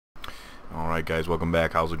Alright guys, welcome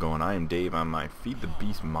back. How's it going? I am Dave on my Feed the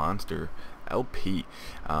Beast Monster LP.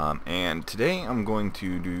 And today I'm going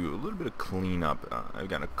to do a little bit of cleanup. I've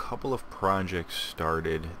got a couple of projects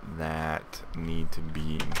started that need to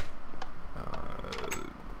be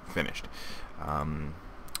finished. I'm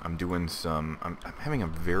having a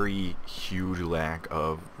very huge lack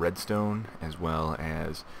of redstone as well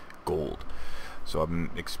as gold. So I'm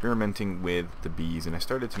experimenting with the bees, and I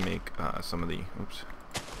started to make some of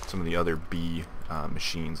the other bee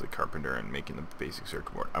machines like Carpenter and making the basic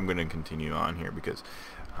circuit board. I'm going to continue on here because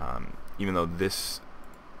even though this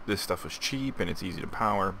stuff was cheap and it's easy to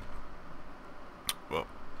power, well,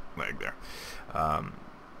 lag there.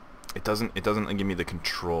 It doesn't give me the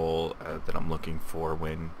control that I'm looking for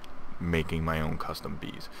when making my own custom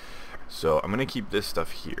bees. So I'm going to keep this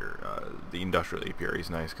stuff here. The industrial apiary is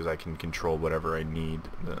nice because I can control whatever I need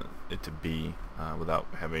it to be without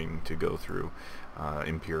having to go through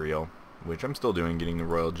Imperial, which I'm still doing, getting the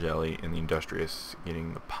royal jelly, and the industrious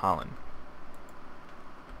getting the pollen.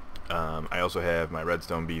 I also have my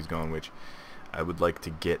redstone bees going, which I would like to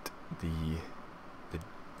get the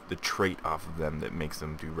trait off of them that makes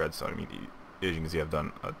them do redstone. I mean, as you can see, I've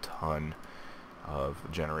done a ton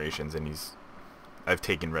of generations, and I've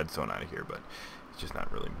taken redstone out of here, but it's just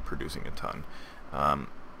not really producing a ton.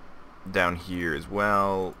 Down here as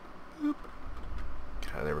well,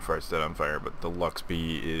 get out of there before I set on fire, but the Lux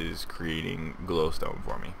Bee is creating glowstone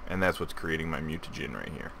for me, and that's what's creating my mutagen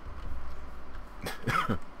right here.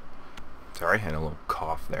 Sorry, I had a little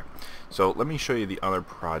cough there. So let me show you the other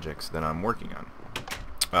projects that I'm working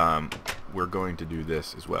on. We're going to do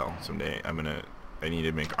this as well someday. I need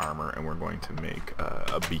to make armor, and we're going to make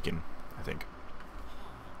a beacon, I think.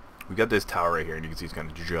 We got this tower right here, and you can see it's kind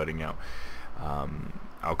of jutting out.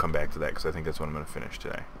 I'll come back to that because I think that's what I'm going to finish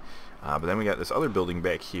today. But then we got this other building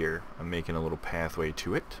back here. I'm making a little pathway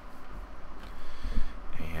to it,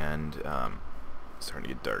 and it's starting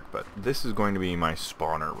to get dark. But this is going to be my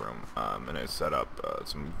spawner room, and I set up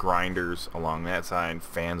some grinders along that side,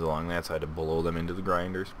 fans along that side to blow them into the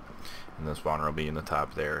grinders, and the spawner will be in the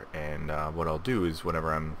top there. And what I'll do is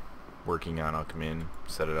whenever I'm working on, I'll come in,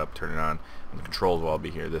 set it up, turn it on, and the controls will all be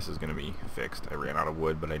here. This is going to be fixed. I ran out of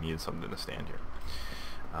wood, but I needed something to stand here.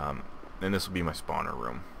 And this will be my spawner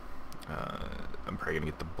room. I'm probably going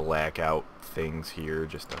to get the blackout things here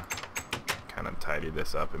just to kind of tidy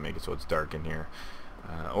this up and make it so it's dark in here.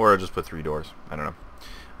 Or I'll just put 3 doors. I don't know.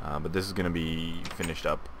 But this is going to be finished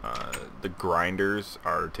up. The grinders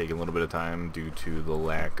are taking a little bit of time due to the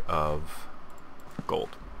lack of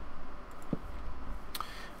gold.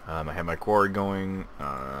 I have my quarry going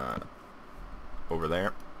over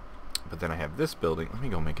there, but then I have this building. Let me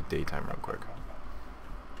go make it daytime real quick.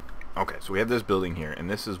 Okay, so we have this building here, and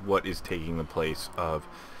this is what is taking the place of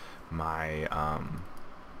my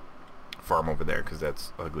farm over there, because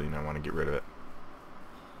that's ugly and I want to get rid of it.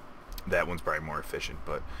 That one's probably more efficient,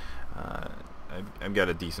 but I've got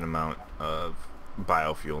a decent amount of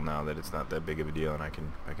biofuel now that it's not that big of a deal, and I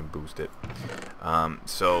can boost it.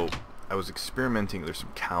 So I was experimenting. There's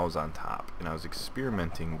some cows on top, and I was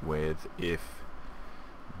experimenting with if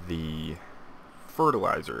the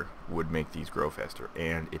fertilizer would make these grow faster,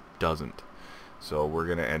 and it doesn't. So we're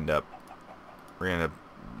gonna end up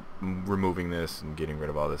removing this and getting rid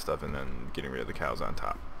of all this stuff, and then getting rid of the cows on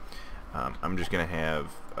top. I'm just gonna have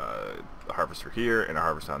a harvester here and a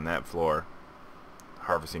harvester on that floor,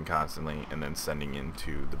 harvesting constantly, and then sending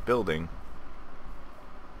into the building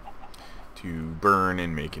to burn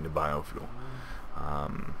and make into biofuel.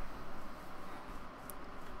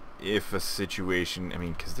 If a situation, I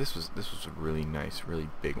mean, because this was a really nice, really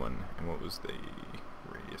big one. And what was the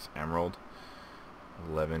radius? Emerald,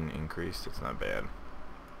 11 increased. It's not bad.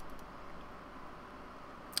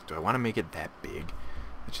 Do I want to make it that big?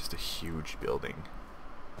 It's just a huge building.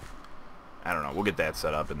 I don't know. We'll get that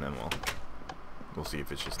set up, and then we'll see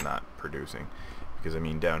if it's just not producing. Because I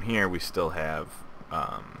mean, down here we still have.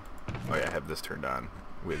 Oh yeah, I have this turned on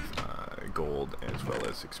with gold as well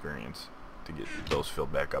as experience to get those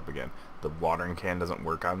filled back up again. The watering can doesn't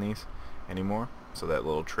work on these anymore, so that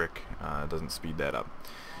little trick doesn't speed that up.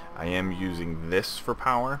 I am using this for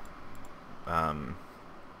power.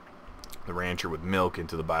 The rancher with milk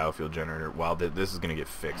into the biofuel generator. While this is going to get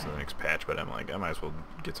fixed in the next patch, but I'm like, I might as well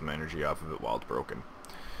get some energy off of it while it's broken.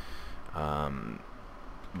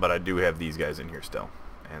 But I do have these guys in here still,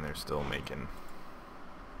 and they're still making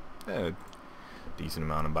a decent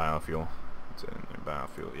amount of biofuel. It's in their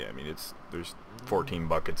biofuel. Yeah, I mean, there's 14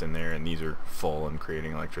 buckets in there, and these are full and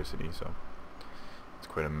creating electricity, so it's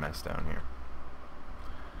quite a mess down here.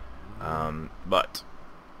 But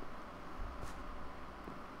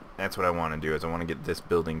that's what I want to do, is I want to get this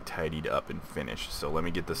building tidied up and finished. So let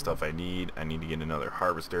me get the stuff I need. I need to get another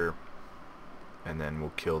harvester, and then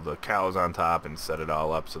we'll kill the cows on top and set it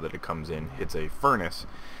all up so that it comes in, hits a furnace,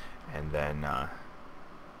 and then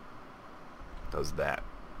does that.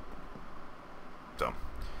 So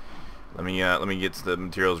let me get the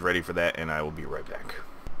materials ready for that, and I will be right back.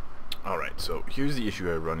 Alright, so here's the issue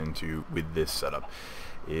I run into with this setup,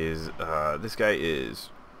 is this guy is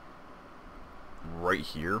right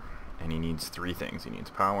here, and he needs three things. He needs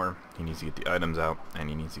power, he needs to get the items out, and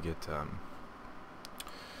he needs to get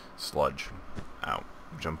sludge out,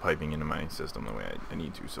 which I'm piping into my system the way I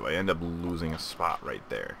need to. So I end up losing a spot right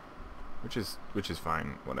there, which is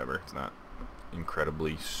fine, whatever. It's not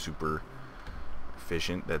incredibly super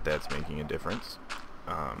efficient that's making a difference.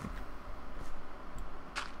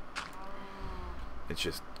 It's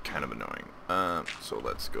just kind of annoying. So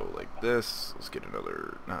let's go like this. Let's get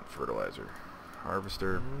another, not fertilizer,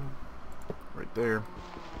 harvester right there.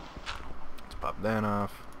 Let's pop that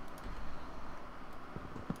off.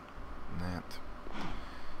 And that.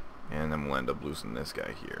 And then we'll end up losing this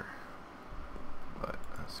guy here. But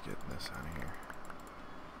let's get this out of here.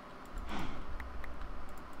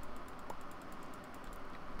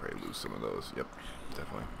 Probably lose some of those. Yep,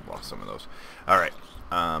 definitely lost some of those. Alright.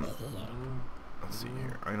 Let's see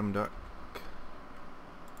here. Item duck.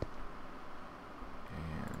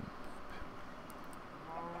 And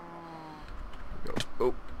go.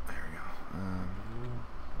 Oh, there we go.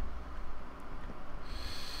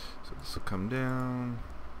 So this will come down.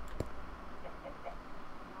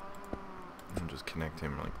 And just connect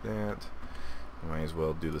him like that. Might as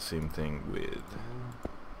well do the same thing with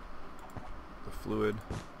the fluid.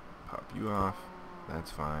 Pop you off. That's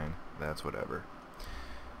fine. That's whatever.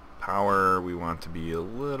 Power, we want to be a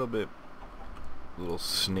little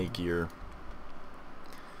snakier.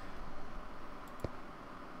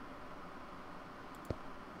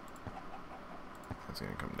 It's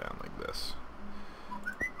going to come down like this.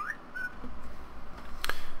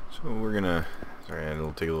 So we're going to, sorry,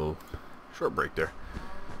 it'll take a little short break there.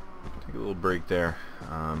 Take a little break there.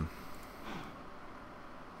 I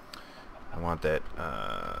want that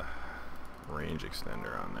range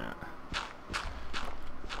extender on that.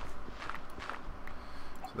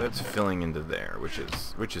 So that's filling into there, which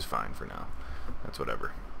is fine for now. That's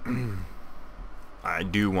whatever. I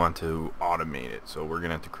do want to automate it, so we're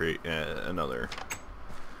gonna have to create another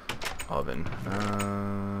oven.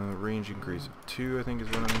 Range increase of 2, I think, is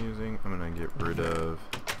what I'm using. I'm gonna get rid of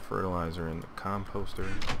fertilizer in the composter.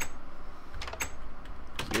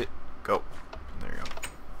 Get go. There you go.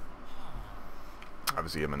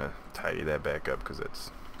 Obviously, I'm gonna tidy that back up because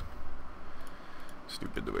it's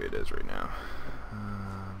stupid the way it is right now.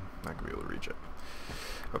 Not gonna be able to reach it.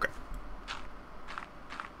 Okay.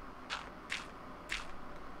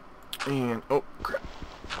 And oh crap!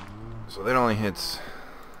 So that only hits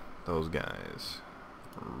those guys.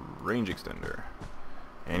 Range extender,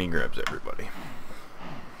 and he grabs everybody.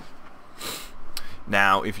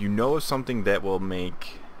 Now, if you know of something that will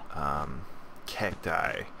make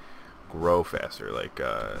cacti grow faster, like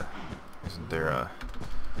isn't there a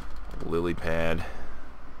lily pad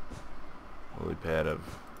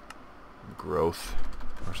of growth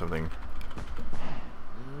or something?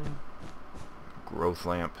 Growth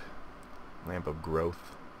lamp of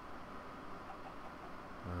growth.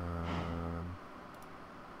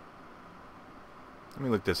 Let me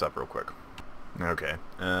look this up real quick. Okay,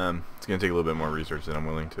 it's gonna take a little bit more research than I'm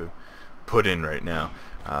willing to put in right now.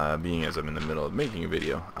 Being as I'm in the middle of making a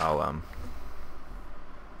video, I'll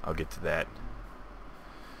get to that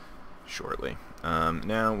shortly.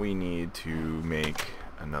 Now we need to make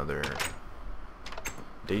another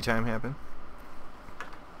daytime happen,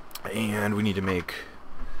 and we need to make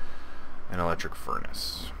an electric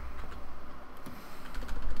furnace.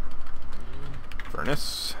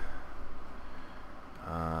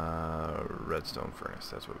 Redstone furnace,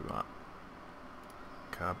 that's what we want.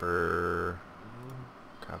 Copper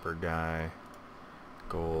guy,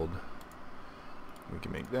 gold. We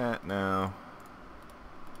can make that now.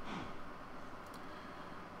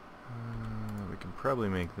 We can probably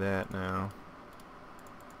make that now.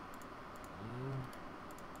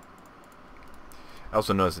 I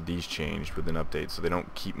also noticed that these changed with an update, so they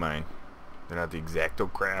don't keep my, they're not the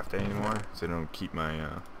Exacto Craft anymore, so they don't keep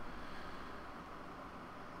my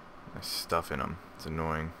my stuff in them. It's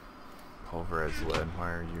annoying. Pulverized lead, why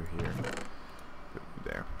are you here? Put you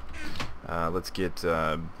there. Let's get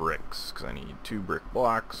bricks, because I need 2 brick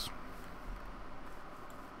blocks.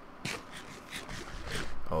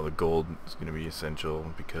 Oh, the gold is going to be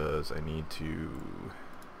essential because I need to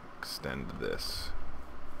extend this.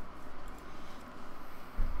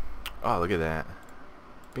 Oh, look at that.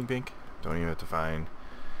 Bink, bink. Don't even have to find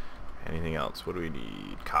anything else. What do we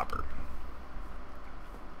need? Copper.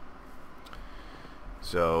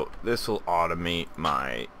 So this will automate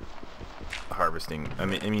my harvesting. I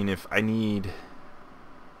mean, if I need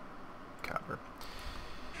copper,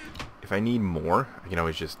 if I need more, I can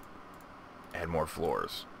always just add more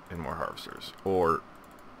floors and more harvesters, or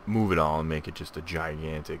move it all and make it just a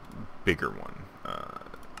gigantic, bigger one.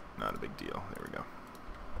 Not a big deal. There we go.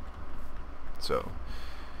 So,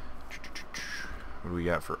 what do we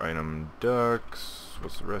got for item ducks?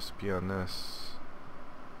 What's the recipe on this?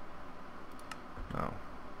 Oh,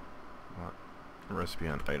 what? Recipe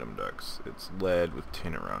on item ducts. It's lead with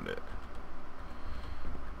tin around it.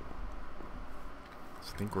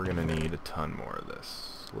 So I think we're gonna need a ton more of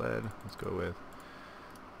this. Lead, let's go with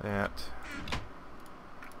that.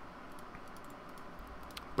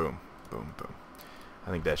 Boom, boom, boom.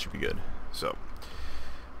 I think that should be good. So,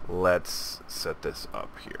 let's set this up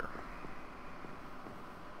here.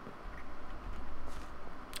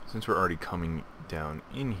 Since we're already coming down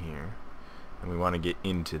in here, and we want to get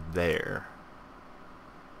into there,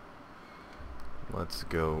 let's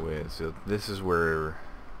go with, so this is where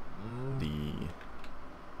the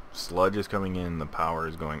sludge is coming in, the power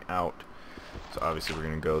is going out. So obviously we're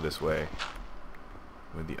going to go this way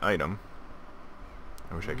with the item.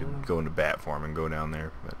 I wish I could go into bat form and go down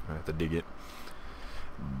there, but I have to dig it.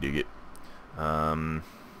 Dig it.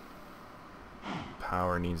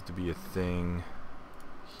 Power needs to be a thing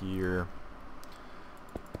here.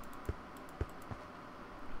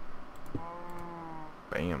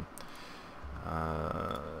 Bam.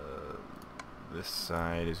 This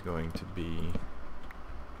side is going to be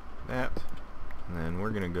that, and then we're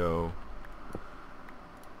gonna go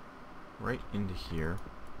right into here.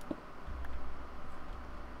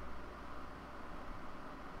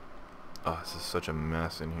 Oh, this is such a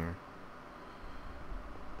mess in here.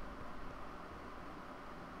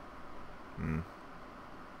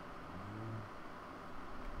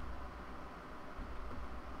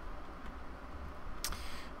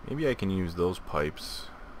 Maybe I can use those pipes.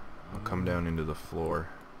 I'll come down into the floor,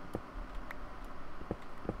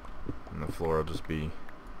 and the floor will just be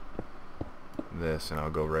this, and I'll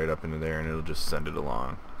go right up into there and it'll just send it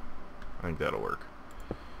along. I think that'll work.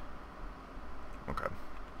 Okay.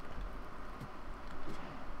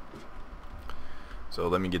 So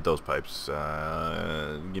let me get those pipes.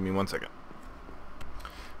 Give me 1 second.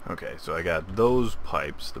 Okay, so I got those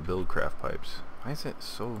pipes, the Buildcraft pipes. Why is it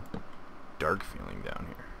so dark feeling down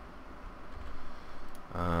here?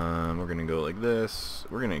 We're gonna go like this.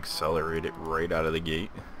 We're gonna accelerate it right out of the gate.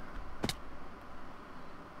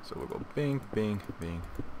 So we'll go bing, bing, bing,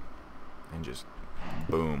 and just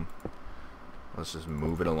boom. Let's just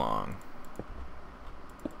move it along.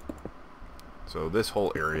 So this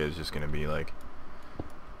whole area is just gonna be like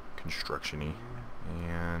construction-y,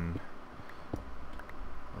 and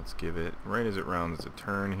let's give it, right as it rounds the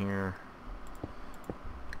turn here,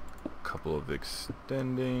 a couple of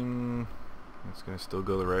extending. It's gonna still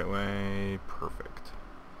go the right way. Perfect.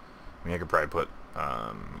 I mean, I could probably put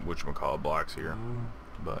whatchamacallit blocks here,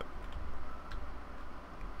 but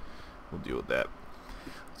we'll deal with that.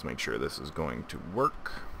 Let's make sure this is going to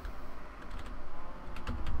work.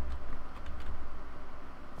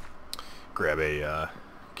 Grab a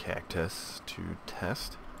cactus to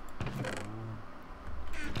test.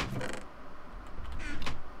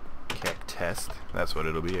 Cactest. That's what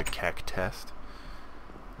it'll be, a cactest.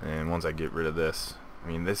 And once I get rid of this, I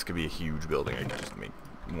mean, this could be a huge building. I could just make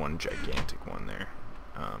one gigantic one there.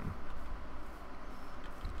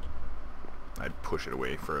 I'd push it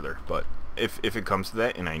away further, but if it comes to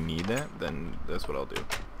that and I need that, then that's what I'll do.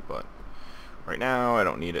 But right now I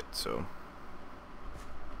don't need it, so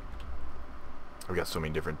I've got so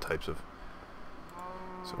many different types of,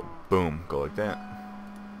 so boom, go like that.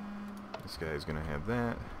 This guy's gonna have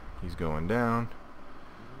that. He's going down.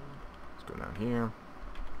 Let's go down here.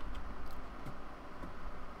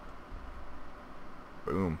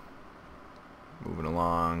 Boom. Moving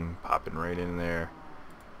along, popping right in there,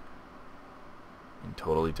 and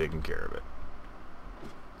totally taking care of it.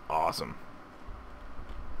 Awesome.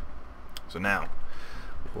 So now,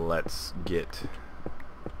 let's get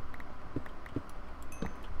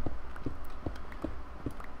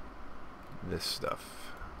this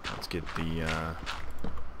stuff. Let's get the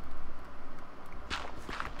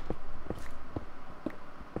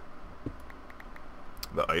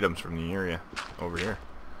items from the area over here.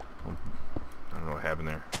 Oh, I don't know what happened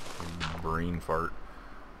there. Brain fart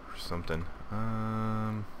or something.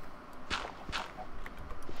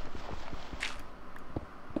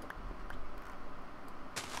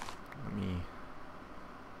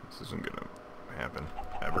 Let's This isn't gonna happen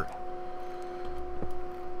ever.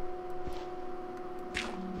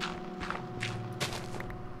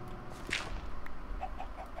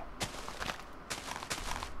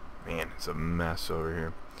 Man, it's a mess over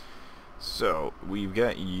here. So we've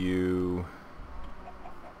got you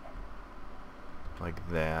like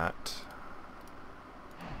that.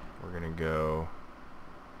 We're gonna go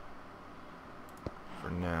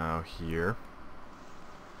for now here,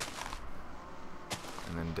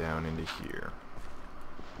 and then down into here.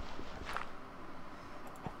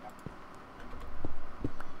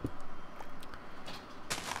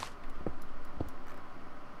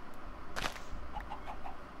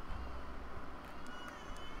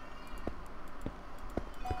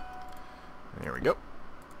 There we go.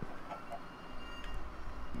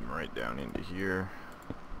 Right down into here.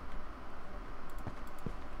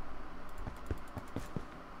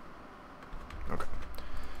 Okay.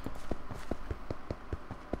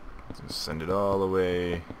 Let's send it all the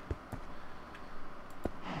way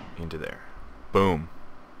into there. Boom.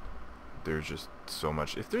 There's just so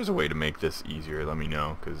much. If there's a way to make this easier, let me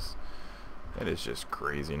know, because that is just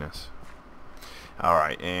craziness.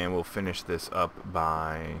 Alright, and we'll finish this up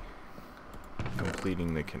by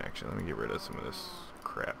completing the connection. Let me get rid of some of this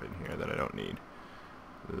crap in here that I don't need.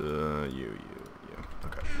 You.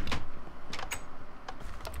 Okay.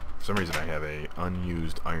 For some reason I have a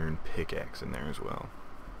unused iron pickaxe in there as well.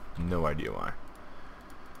 No idea why.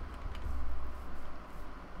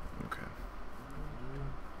 Okay.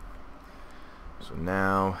 So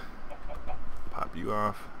now, pop you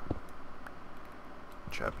off.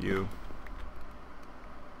 Chop you.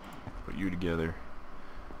 Put you together.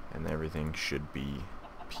 And everything should be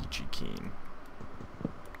peachy keen.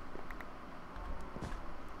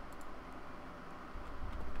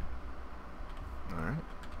 Alright.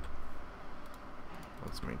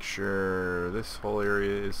 Let's make sure this whole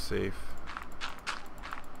area is safe.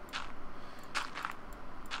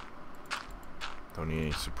 Don't need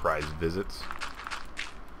any surprise visits.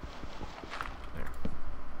 There.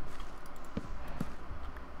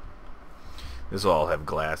 This will all have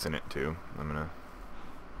glass in it too. I'm gonna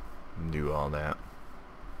do all that.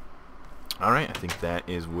 Alright, I think that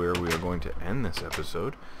is where we are going to end this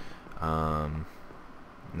episode.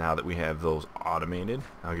 Now that we have those automated,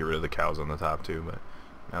 I'll get rid of the cows on the top too, but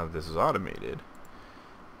now that this is automated,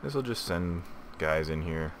 this will just send guys in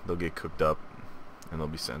here. They'll get cooked up and they'll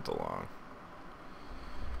be sent along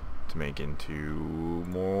to make into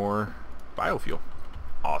more biofuel.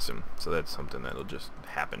 Awesome. So that's something that'll just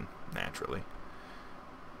happen naturally.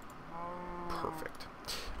 Perfect.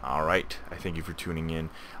 Alright, I thank you for tuning in.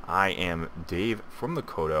 I am Dave from the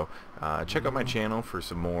Kodo. Check out my channel for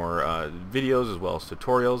some more videos as well as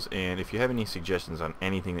tutorials, and if you have any suggestions on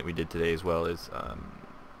anything that we did today, as well as going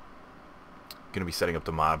to be setting up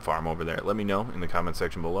the mob farm over there, let me know in the comment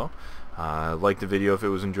section below. Like the video if it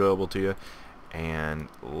was enjoyable to you, and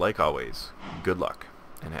like always, good luck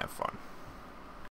and have fun.